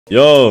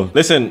Yo,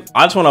 listen,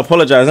 I just want to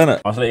apologize, innit?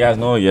 I'll let you guys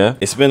know, yeah.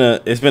 It's been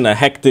a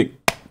hectic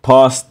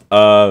past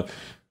the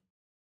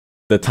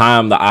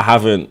time that I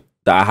haven't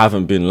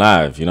been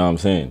live, you know what I'm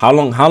saying? How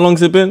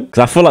long's it been?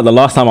 Because I feel like the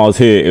last time I was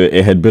here,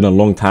 it had been a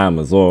long time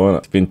as well, innit?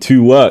 It's been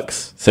 2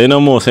 works. Say no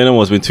more,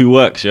 it's been 2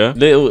 works, yeah?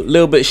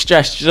 Little bit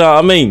stressed, you know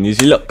what I mean? There's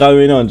a lot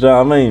going on, do you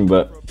know what I mean?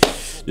 But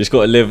just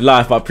gotta live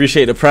life. I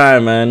appreciate the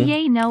prime, man.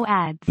 Yay, no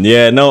ads.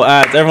 Yeah, no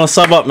ads. Everyone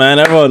sub up, man.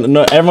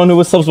 Everyone who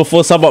was subs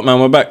before, sub up, man.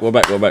 We're back.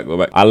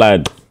 I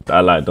lied.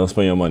 Don't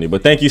spend your money.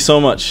 But thank you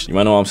so much. You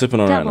might know what I'm sipping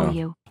on right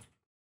now.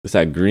 It's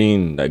that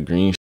green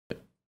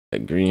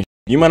shit.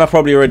 You might have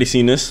probably already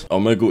seen this.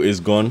 Omegle is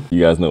gone.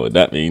 You guys know what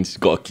that means.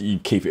 You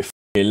keep it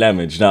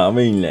lemon. You know what I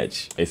mean,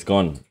 ledge? It's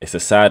gone. It's a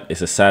sad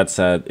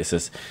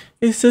situation.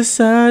 It's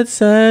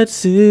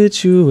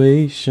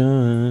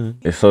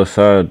so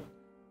sad.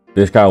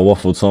 This guy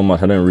waffled so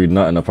much, I didn't read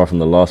nothing apart from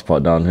the last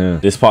part down here.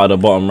 This part at the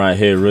bottom right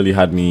here really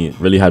had me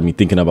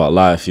thinking about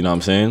life, you know what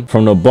I'm saying?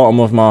 From the bottom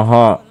of my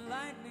heart,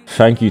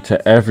 thank you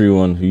to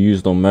everyone who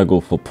used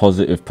Omegle for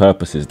positive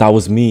purposes. That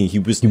was me. He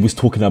was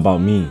talking about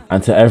me.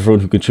 And to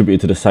everyone who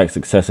contributed to the site's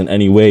success in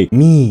any way.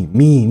 Me.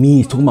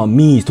 He's talking about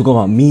me. He's talking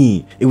about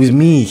me. It was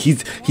me.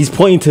 He's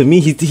pointing to me.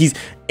 He's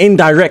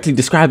indirectly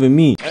describing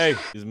me. Hey,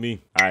 it's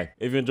me. Alright,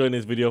 if you're enjoying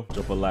this video,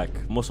 drop a like.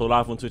 I'm also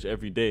live on Twitch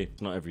every day.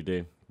 It's not every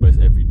day, but it's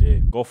every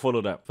day. Go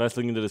follow that. First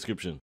link in the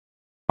description.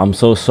 I'm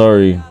so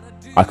sorry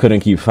I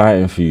couldn't keep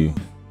fighting for you.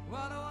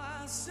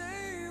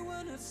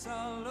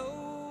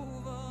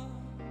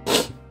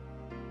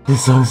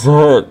 It's so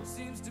sad.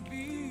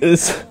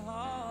 It's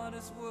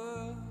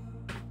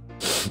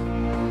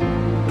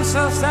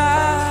so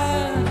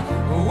sad.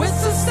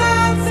 It's a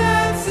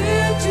sad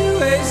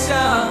situation.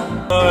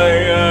 Oh my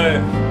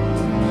god.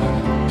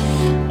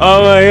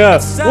 Oh my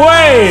god.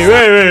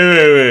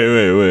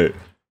 Wait.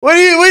 What do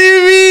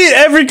you mean?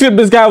 Every clip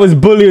this guy was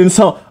bullying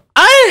so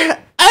I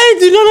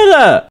do none of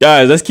that.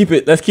 Guys, let's keep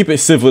it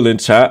civil in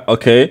chat,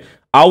 okay?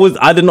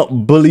 I did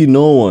not bully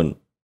no one.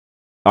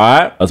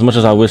 Alright? As much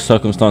as I wish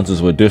circumstances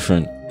were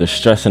different, the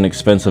stress and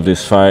expense of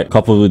this fight,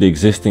 coupled with the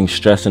existing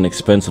stress and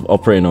expense of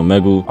operating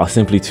Omegle, are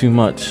simply too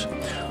much.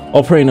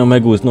 Operating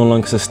Omegle is no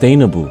longer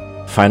sustainable,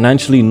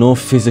 financially nor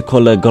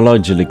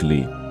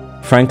physiologically.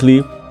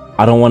 Frankly,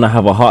 I don't want to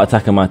have a heart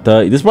attack in my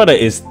 30s. This brother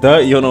is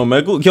 30 on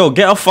Omegle. Yo,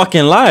 get a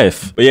fucking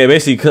life. But yeah,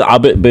 basically,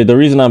 but the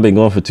reason I've been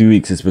gone for 2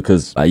 weeks is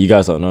because you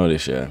guys don't know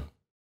this, yeah.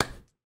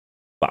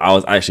 But I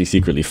was actually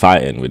secretly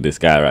fighting with this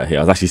guy right here.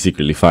 I was actually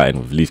secretly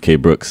fighting with Leaf K.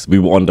 Brooks. We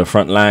were on the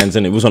front lines,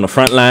 and it was on the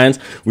front lines.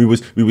 We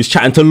was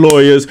chatting to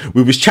lawyers.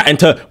 We was chatting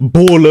to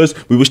ballers.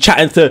 We was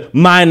chatting to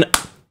mine.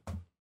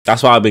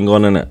 That's why I've been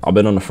going in it. I've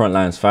been on the front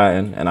lines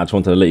fighting, and I just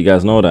wanted to let you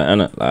guys know that,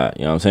 innit? Like,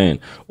 you know what I'm saying?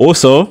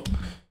 Also,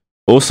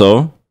 I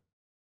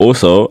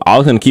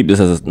was gonna keep this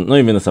as not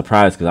even a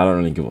surprise because I don't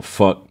really give a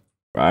fuck,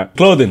 right?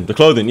 The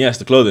clothing, yes,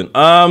 the clothing.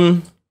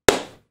 Update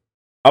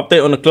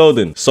on the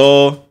clothing.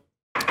 So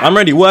I'm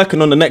already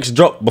working on the next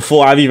drop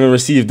before I've even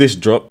received this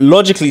drop.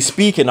 Logically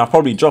speaking, I'll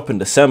probably drop in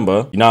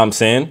December, you know what I'm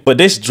saying? But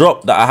this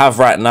drop that I have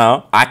right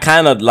now, I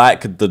kind of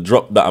like the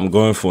drop that I'm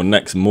going for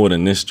next more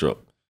than this drop,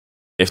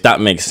 if that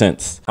makes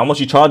sense. How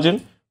much you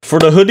charging? For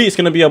the hoodie, it's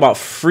gonna be about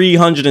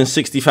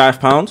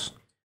 £365.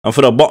 And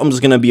for the bottoms,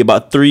 it's gonna be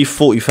about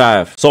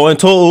 $345. So in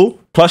total,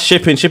 plus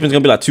shipping's gonna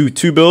be like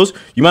two bills.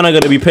 You might not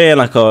gonna be paying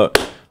like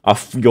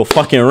your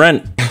fucking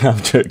rent.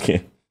 I'm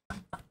joking.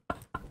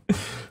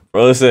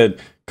 Bro said,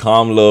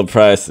 calm low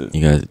prices.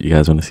 You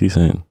guys wanna see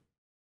something?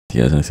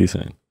 You guys wanna see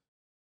something?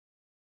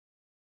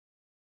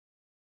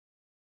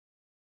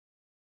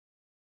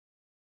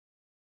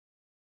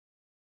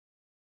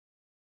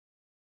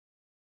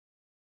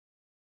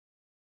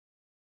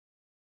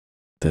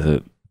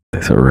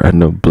 There's a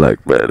random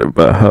black man in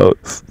my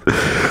house.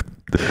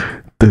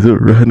 There's a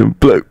random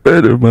black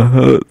man in my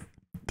house.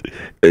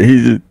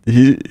 And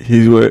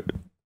he's wearing